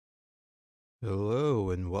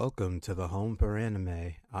Hello and welcome to the Home for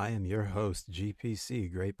Anime. I am your host,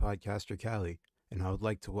 GPC, Great Podcaster Callie, and I would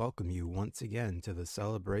like to welcome you once again to the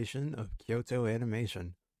celebration of Kyoto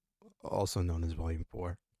Animation, also known as Volume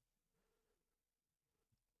 4.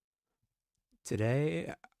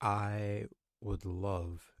 Today, I would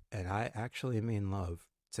love, and I actually mean love,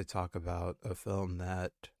 to talk about a film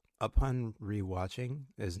that, upon rewatching,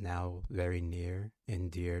 is now very near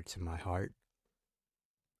and dear to my heart.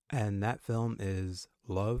 And that film is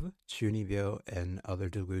Love, Chunibyo, and Other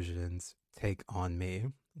Delusions Take on Me,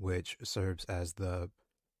 which serves as the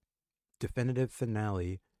definitive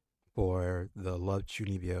finale for the Love,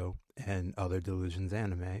 Chunibyo, and Other Delusions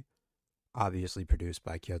anime, obviously produced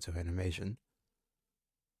by Kyoto Animation.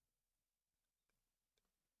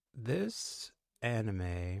 This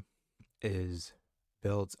anime is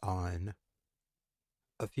built on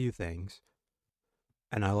a few things,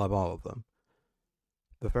 and I love all of them.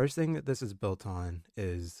 The first thing that this is built on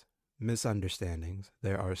is misunderstandings.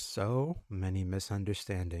 There are so many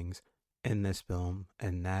misunderstandings in this film,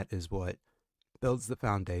 and that is what builds the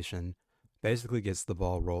foundation, basically gets the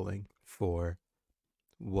ball rolling for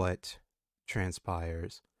what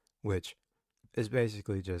transpires, which is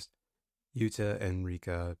basically just Yuta and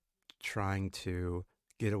Rika trying to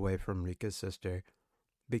get away from Rika's sister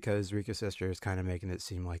because Rika's sister is kind of making it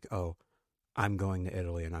seem like, oh, I'm going to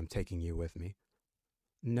Italy and I'm taking you with me.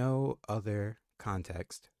 No other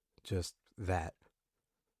context, just that.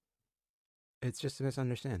 It's just a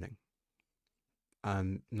misunderstanding.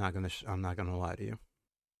 I'm not gonna lie to you.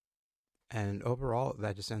 And overall,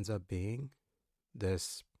 that just ends up being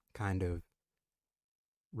this kind of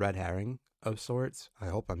red herring of sorts. I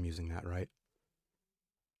hope I'm using that right.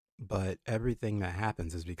 But everything that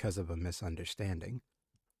happens is because of a misunderstanding,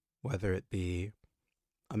 whether it be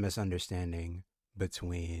a misunderstanding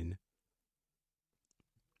between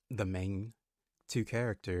the main two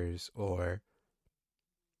characters or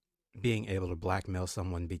being able to blackmail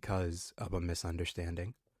someone because of a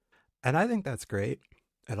misunderstanding. And I think that's great.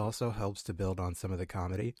 It also helps to build on some of the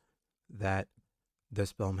comedy that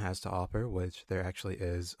this film has to offer, which there actually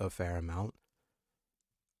is a fair amount.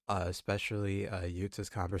 Especially Yuta's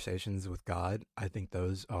conversations with God. I think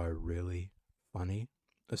those are really funny,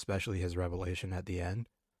 especially his revelation at the end.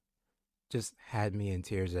 Just had me in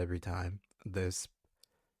tears every time.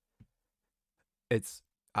 It's,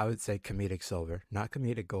 I would say, comedic silver. Not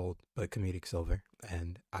comedic gold, but comedic silver.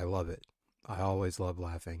 And I love it. I always love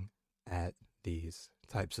laughing at these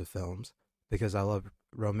types of films because I love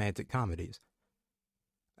romantic comedies.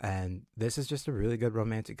 And this is just a really good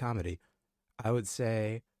romantic comedy. I would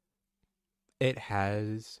say it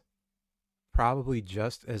has probably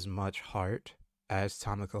just as much heart as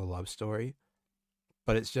Tamako Love Story,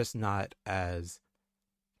 but it's just not as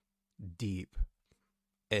deep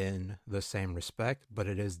in the same respect, but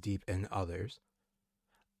it is deep in others.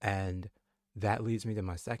 And that leads me to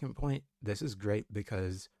my second point. This is great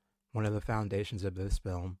because one of the foundations of this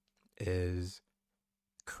film is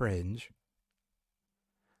cringe.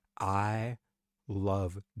 I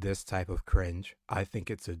love this type of cringe. I think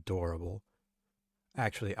it's adorable.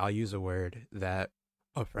 Actually, I'll use a word that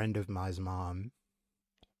a friend of mine's mom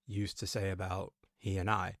used to say about he and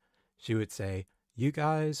I. She would say, "You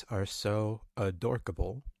guys are so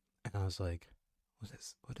adorkable." And I was like,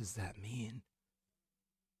 what does that mean?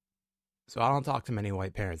 So I don't talk to many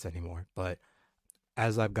white parents anymore, but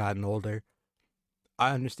as I've gotten older,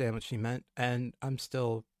 I understand what she meant, and I'm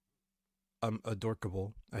still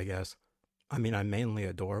adorkable, I guess. I mean, I'm mainly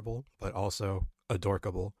adorable, but also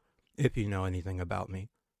adorkable, if you know anything about me,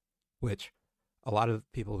 which a lot of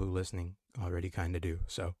people who are listening already kind of do.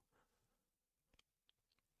 So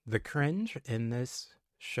the cringe in this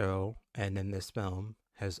show and in this film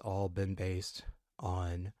has all been based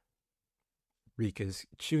on Rika's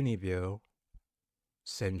Chunibyo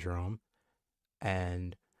syndrome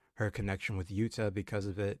and her connection with Yuta because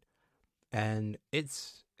of it. And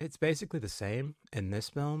it's basically the same in this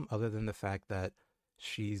film, other than the fact that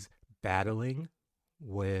she's battling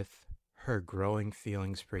with her growing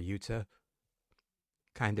feelings for Yuta,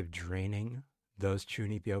 kind of draining those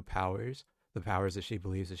Chunibyo powers, the powers that she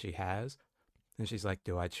believes that she has. And she's like,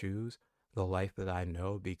 do I choose the life that I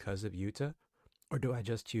know because of Yuta? Or do I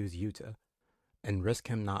just choose Yuta and risk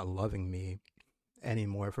him not loving me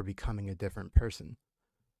anymore for becoming a different person?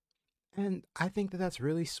 And I think that that's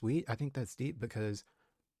really sweet. I think that's deep because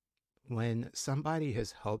when somebody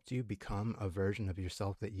has helped you become a version of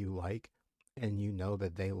yourself that you like, and you know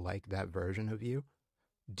that they like that version of you,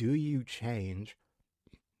 do you change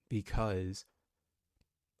because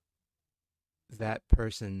that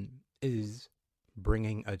person is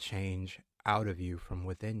bringing a change out of you from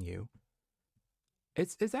within you?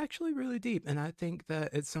 It's actually really deep, and I think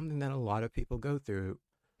that it's something that a lot of people go through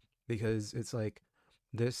because it's like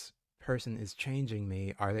this person is changing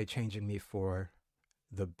me. Are they changing me for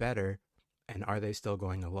the better? And are they still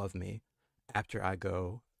going to love me after I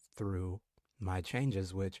go through my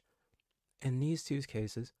changes? Which, in these two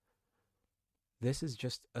cases, this is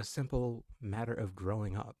just a simple matter of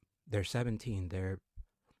growing up. They're 17, they're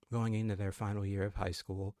going into their final year of high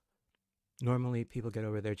school. Normally, people get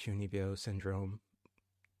over their Chunibyo syndrome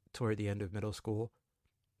toward the end of middle school,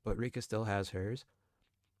 but Rika still has hers.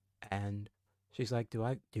 And she's like, do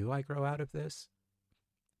I grow out of this?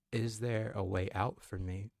 Is there a way out for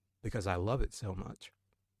me? Because I love it so much.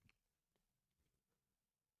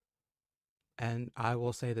 And I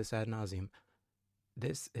will say this ad nauseum.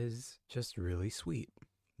 This is just really sweet.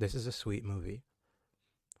 This is a sweet movie.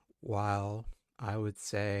 While I would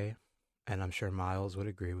say, and I'm sure Miles would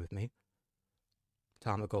agree with me,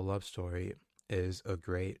 Tomoko Love Story is a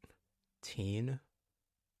great teen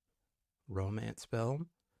romance film.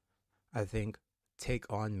 I think Take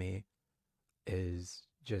On Me is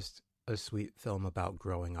just a sweet film about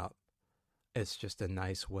growing up. It's just a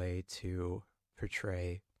nice way to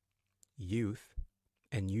portray youth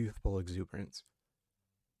and youthful exuberance.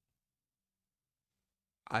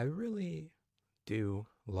 I really do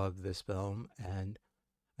love this film, and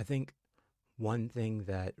I think one thing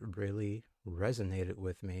that really resonated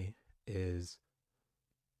with me is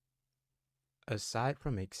aside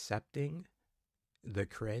from accepting the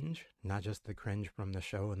cringe, not just the cringe from the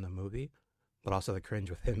show and the movie, but also the cringe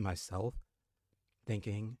within myself,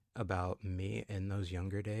 thinking about me in those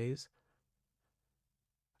younger days,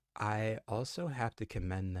 I also have to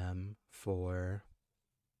commend them for,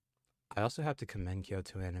 I also have to commend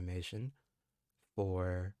Kyoto Animation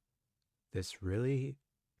for this really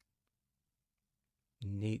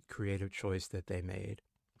neat creative choice that they made.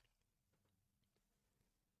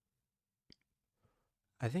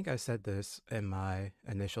 I think I said this in my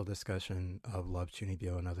initial discussion of Love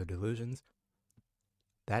Chunibyo and Other Delusions.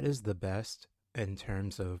 That is the best in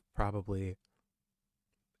terms of probably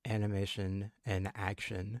animation and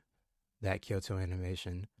action that Kyoto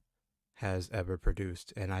Animation has ever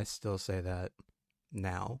produced. And I still say that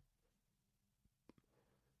now.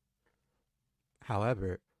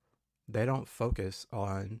 However, they don't focus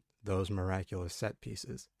on those miraculous set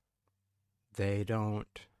pieces. They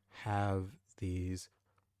don't have these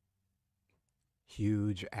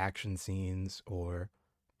huge action scenes or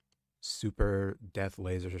super death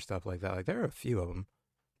lasers or stuff like that. Like, there are a few of them,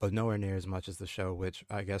 but nowhere near as much as the show, which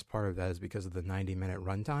I guess part of that is because of the 90-minute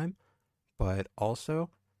runtime. But also,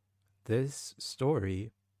 this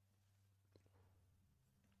story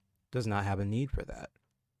does not have a need for that.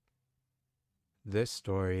 This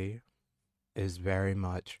story is very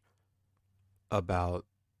much about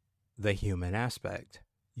the human aspect.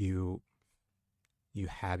 You you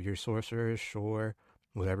have your sorcerers, sure,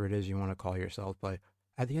 whatever it is you want to call yourself, but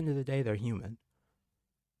at the end of the day, they're human.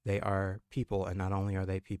 They are people, and not only are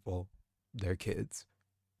they people, they're kids.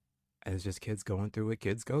 And it's just kids going through what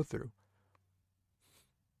kids go through.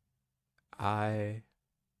 I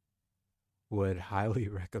would highly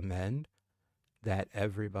recommend that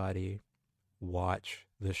everybody watch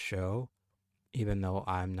the show, even though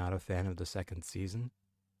I'm not a fan of the second season.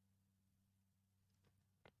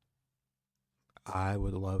 I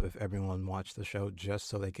would love if everyone watched the show just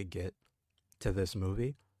so they could get to this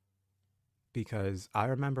movie because I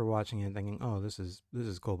remember watching it and thinking, "Oh, this is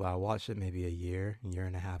cool," but I watched it maybe a year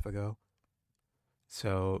and a half ago.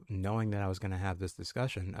 So, knowing that I was going to have this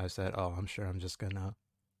discussion, I said, "Oh, I'm sure I'm just going to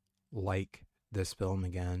like this film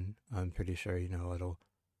again. I'm pretty sure,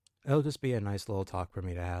 it'll just be a nice little talk for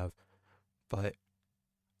me to have." But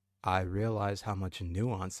I realize how much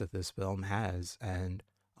nuance that this film has, and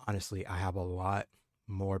honestly, I have a lot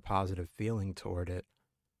more positive feeling toward it,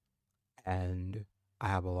 and I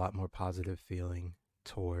have a lot more positive feeling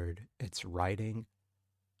toward its writing.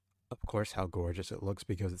 Of course, how gorgeous it looks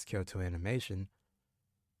because it's Kyoto Animation,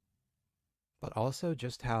 but also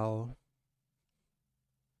just how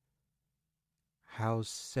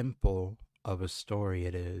simple of a story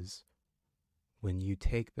it is when you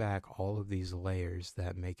take back all of these layers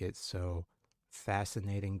that make it so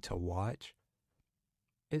fascinating to watch.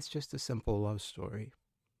 It's just a simple love story,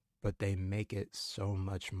 but they make it so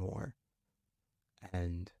much more.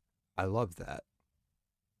 And I love that.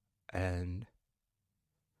 And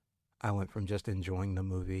I went from just enjoying the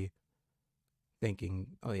movie,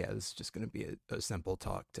 thinking, oh yeah, this is just going to be a simple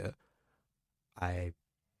talk, to I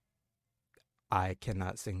I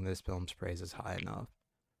cannot sing this film's praises high enough.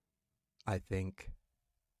 I think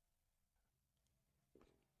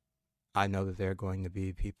I know that there are going to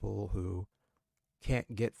be people who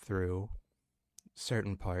can't get through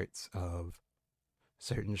certain parts of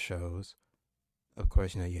certain shows. Of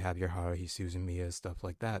course, you have your Haruhi Suzumiya, stuff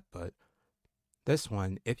like that, but this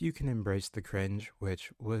one, if you can embrace the cringe,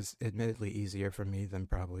 which was admittedly easier for me than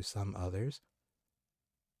probably some others,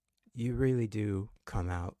 you really do come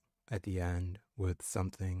out at the end with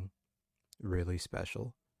something really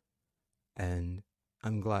special. And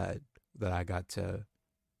I'm glad that I got to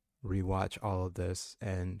rewatch all of this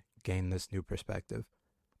and gain this new perspective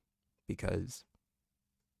because,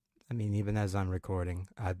 I mean, even as I'm recording,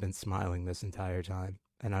 I've been smiling this entire time,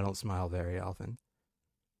 and I don't smile very often.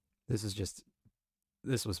 This is just,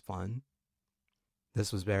 this was fun.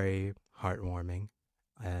 This was very heartwarming,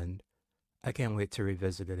 and I can't wait to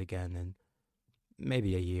revisit it again in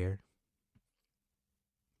maybe a year.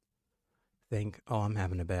 Think, oh, I'm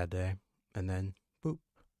having a bad day, and then, boop,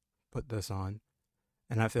 put this on,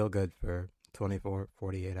 and I feel good for 24,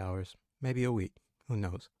 48 hours, maybe a week, who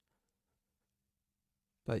knows.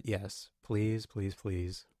 But yes, please, please,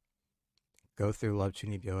 please go through Love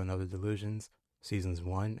Chunibyo and Other Delusions, seasons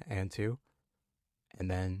 1 and 2,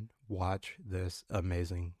 and then watch this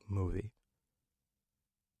amazing movie.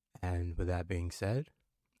 And with that being said,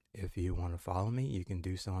 if you want to follow me, you can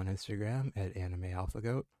do so on Instagram at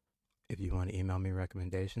AnimeAlphaGoat. If you want to email me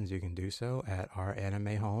recommendations, you can do so at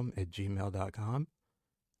ouranimehome@gmail.com.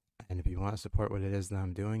 And if you want to support what it is that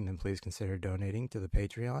I'm doing, then please consider donating to the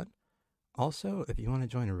Patreon. Also, if you want to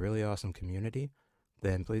join a really awesome community,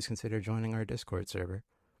 then please consider joining our Discord server,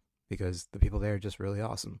 because the people there are just really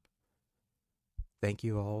awesome. Thank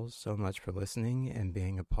you all so much for listening and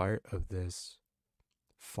being a part of this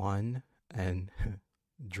fun and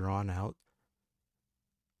drawn out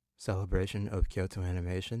celebration of Kyoto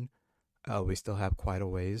animation. We still have quite a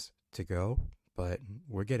ways to go, but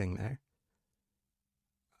we're getting there.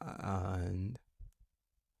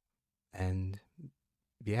 And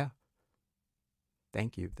yeah,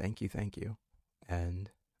 thank you.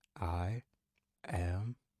 And I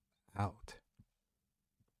am out.